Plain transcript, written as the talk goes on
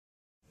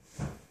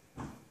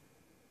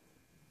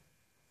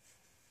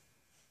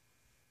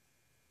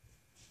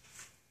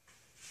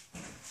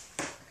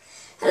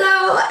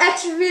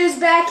Next review is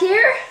back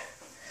here,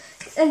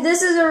 and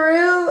this is a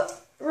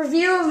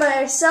review of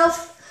my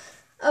self-mock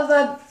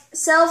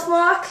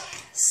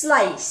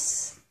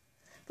Slice.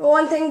 But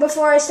one thing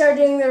before I start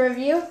doing the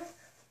review,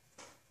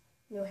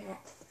 no hat.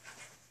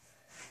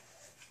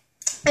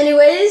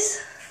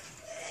 Anyways,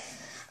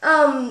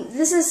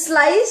 this is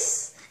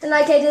Slice, and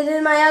like I did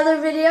in my other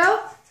video,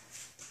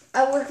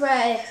 I work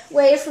my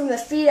way from the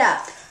feet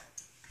up.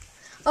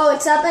 Oh,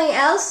 and something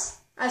else,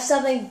 I have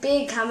something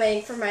big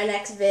coming for my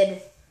next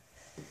vid.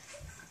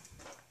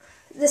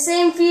 The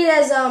same feet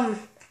as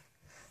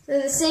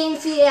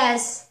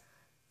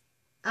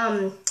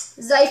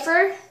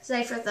Zypher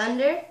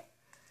Thunder,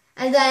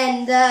 and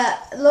then the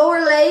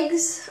lower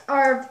legs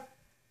are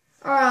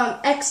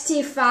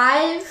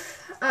XT5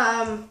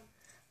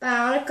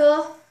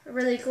 bionicle, a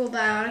really cool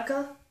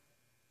bionicle.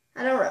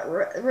 I don't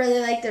really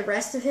like the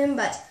rest of him,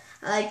 but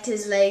I liked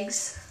his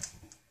legs.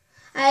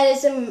 I added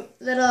some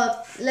little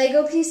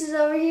Lego pieces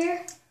over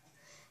here,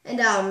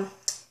 and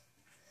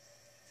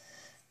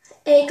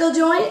ankle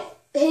joint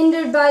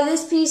hindered by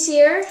this piece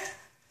here,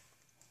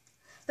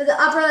 but the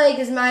upper leg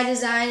is my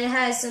design. It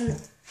has some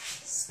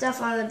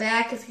stuff on the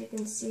back, if you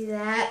can see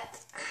that.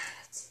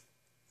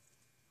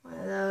 One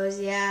of those,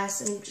 yeah,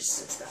 some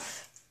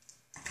stuff.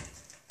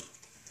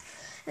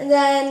 And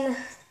then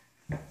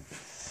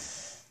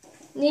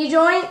knee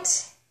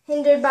joint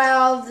hindered by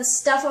all of the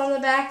stuff on the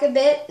back a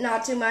bit,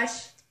 not too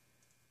much.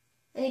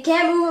 And you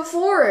can't move it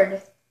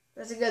forward.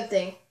 That's a good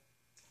thing.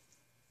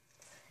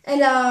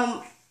 And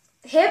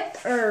hip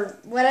or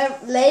whatever,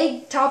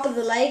 leg, top of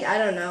the leg, I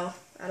don't know.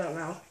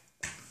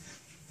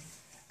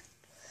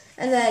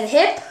 And then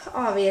hip,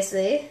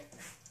 obviously.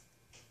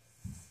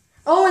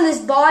 Oh, and this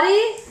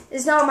body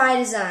is not my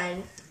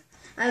design.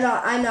 I'm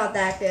not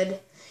that good.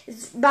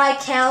 It's by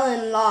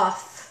Callan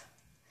Loff.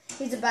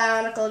 He's a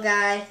bionicle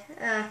guy.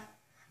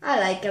 I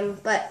like him,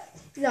 but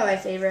he's not my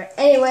favorite.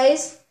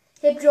 Anyways,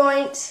 hip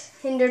joint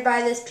hindered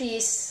by this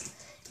piece.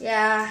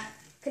 Yeah,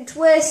 can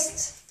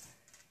twist.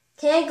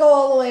 Can't go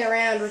all the way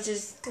around, which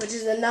is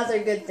another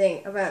good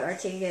thing about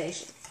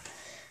articulation.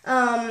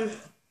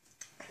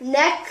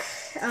 Neck,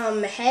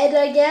 head,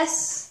 I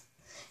guess.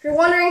 If you're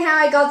wondering how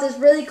I got this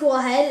really cool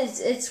head,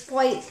 it's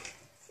quite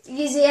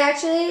easy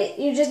actually.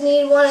 You just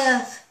need one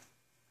of,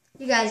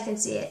 you guys can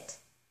see it.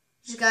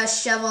 You just gotta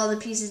shove all the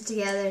pieces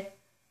together.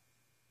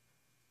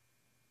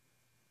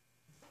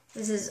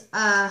 This is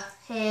a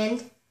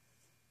hand.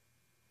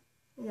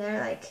 And they're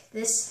like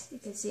this. You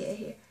can see it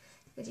here.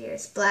 Right here,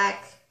 it's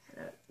black.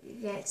 You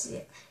can't see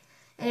it.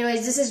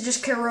 Anyways, this is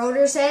just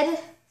Corroder's head.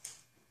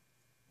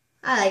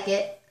 I like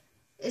it.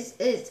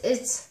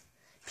 It's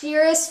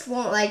purist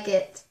won't like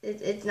it.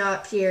 It's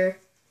not pure.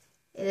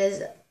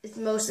 It's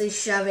mostly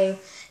shoving.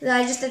 And then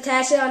I just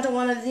attach it onto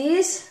one of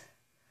these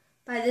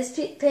by this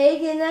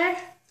peg in there.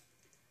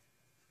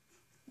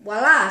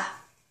 Voila.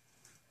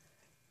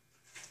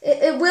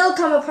 It will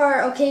come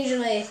apart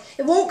occasionally.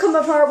 It won't come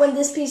apart when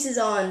this piece is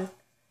on.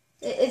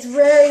 It's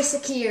very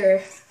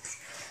secure.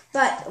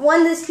 But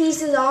when this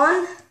piece is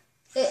on,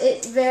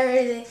 it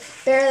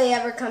barely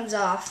ever comes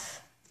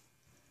off.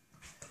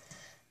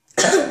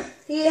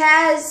 He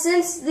has,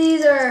 since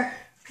these are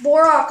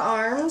Borak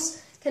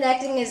arms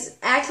connecting his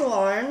actual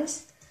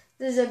arms,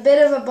 there's a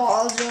bit of a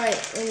ball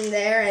joint in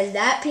there, and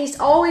that piece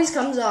always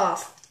comes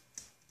off.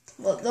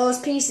 Well, those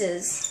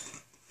pieces.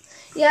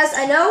 Yes,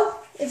 I know,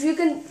 if you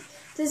can,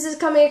 this is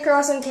coming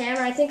across on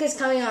camera. I think it's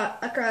coming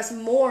across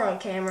more on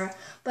camera,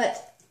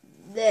 but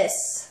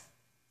this.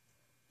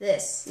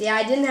 Yeah,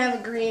 I didn't have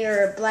a green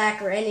or a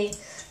black or any.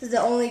 This is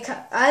the only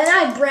I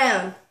had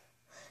brown.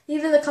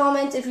 Leave in the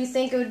comments if you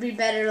think it would be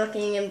better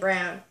looking in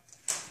brown.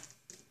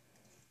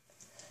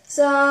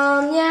 So,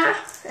 yeah.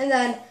 And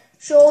then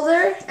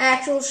shoulder,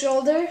 actual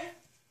shoulder.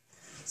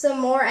 Some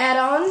more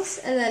add-ons.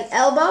 And then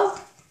elbow.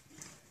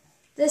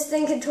 This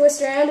thing can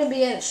twist around and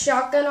be a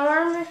shotgun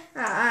arm.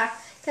 I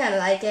kind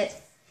of like it.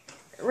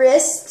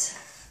 Wrist.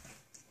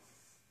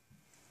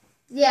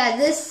 Yeah,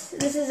 this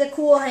is a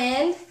cool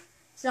hand.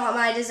 It's not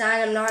my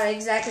design. I'm not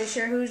exactly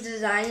sure who's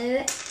designing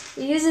it.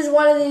 It uses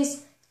one of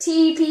these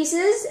T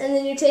pieces, and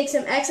then you take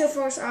some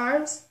Exoforce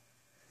arms.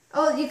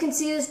 Oh, you can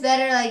see this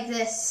better like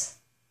this.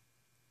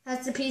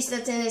 That's the piece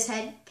that's in his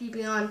head,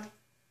 keeping on.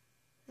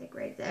 Like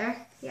right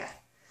there. Yeah.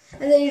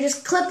 And then you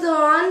just clip them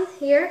on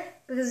here,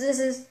 because this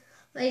is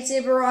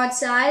lightsaber rod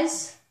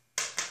size.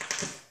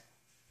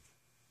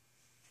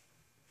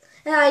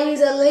 And I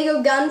use a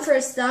Lego gun for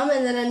his thumb,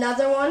 and then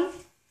another one.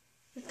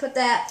 Put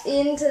that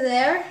into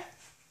there.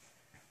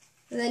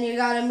 And then you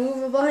got a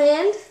movable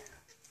hand.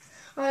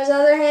 On his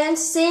other hand,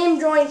 same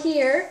joint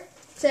here,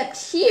 except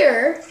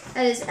here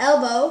at his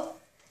elbow,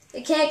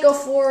 it can't go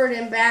forward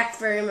and back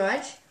very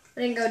much.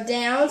 But it can go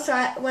down, so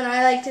when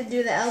I like to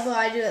do the elbow,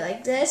 I do it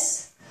like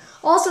this.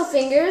 Also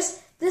fingers.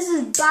 This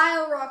is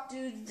BioRock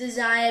Dude's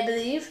design, I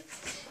believe.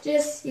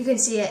 Just, you can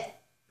see it.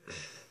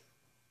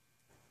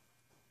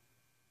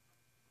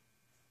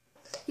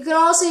 You can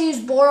also use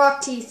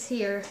Borak teeth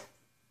here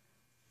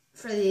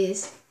for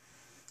these.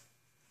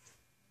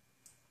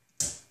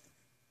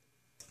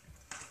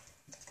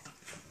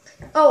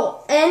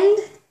 Oh, and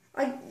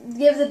I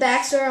give the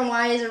backstory on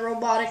why he's a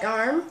robotic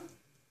arm.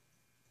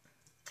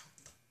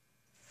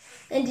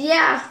 And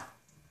yeah,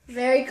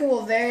 very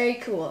cool, very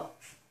cool.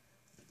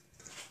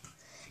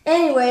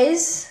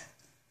 Anyways,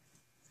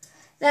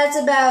 that's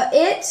about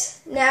it.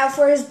 Now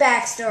for his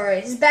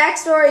backstory. His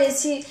backstory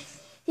is he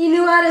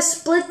knew how to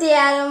split the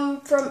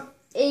atom from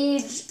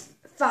age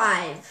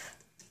 5.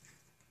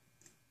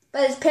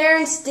 But his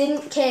parents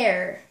didn't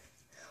care.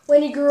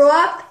 When he grew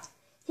up,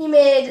 he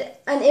made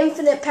an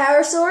infinite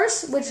power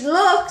source, which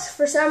looked,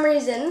 for some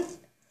reason,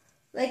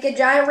 like a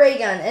giant ray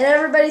gun. And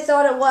everybody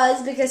thought it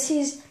was because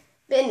he's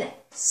been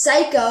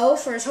psycho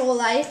for his whole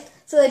life.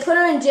 So they put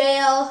him in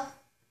jail.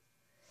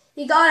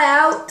 He got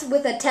out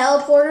with a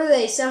teleporter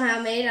they somehow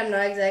made. I'm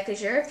not exactly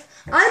sure.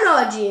 I'm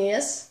not a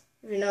genius,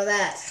 if you know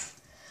that.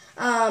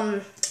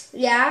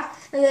 Yeah.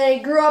 And then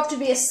he grew up to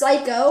be a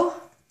psycho.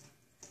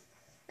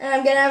 And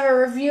I'm going to have a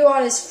review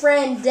on his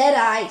friend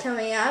Deadeye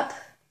coming up.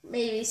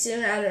 Maybe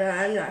soon. I don't know.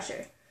 I'm not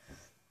sure.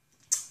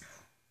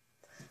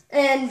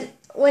 And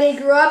when he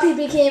grew up, he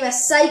became a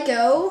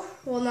psycho.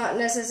 Well, not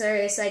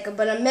necessarily a psycho,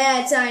 but a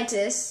mad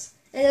scientist.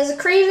 And has a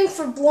craving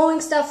for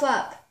blowing stuff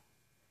up.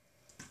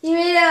 He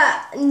made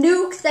a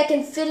nuke that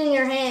can fit in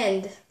your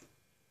hand.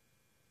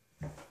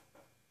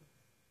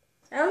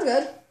 Sounds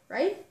good,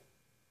 right?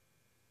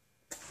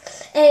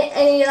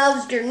 And he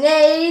loves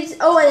grenades.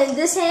 Oh, and in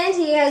this hand,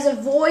 he has a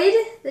void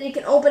that he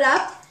can open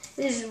up.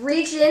 You just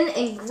reach in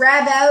and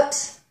grab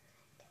out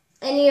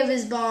any of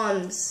his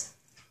bombs.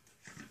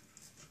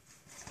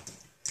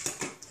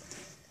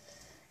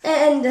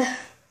 And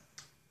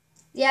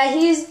yeah,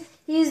 he's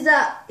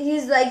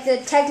like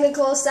the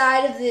technical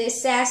side of the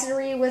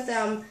assassinry with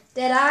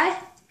Deadeye.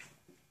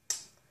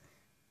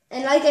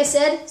 And like I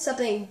said,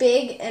 something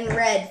big and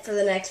red for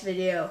the next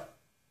video.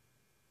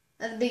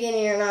 At the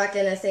beginning, you're not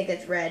gonna think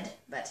it's red,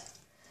 but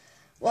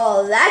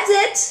well, that's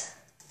it.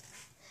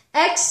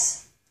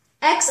 X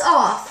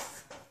off.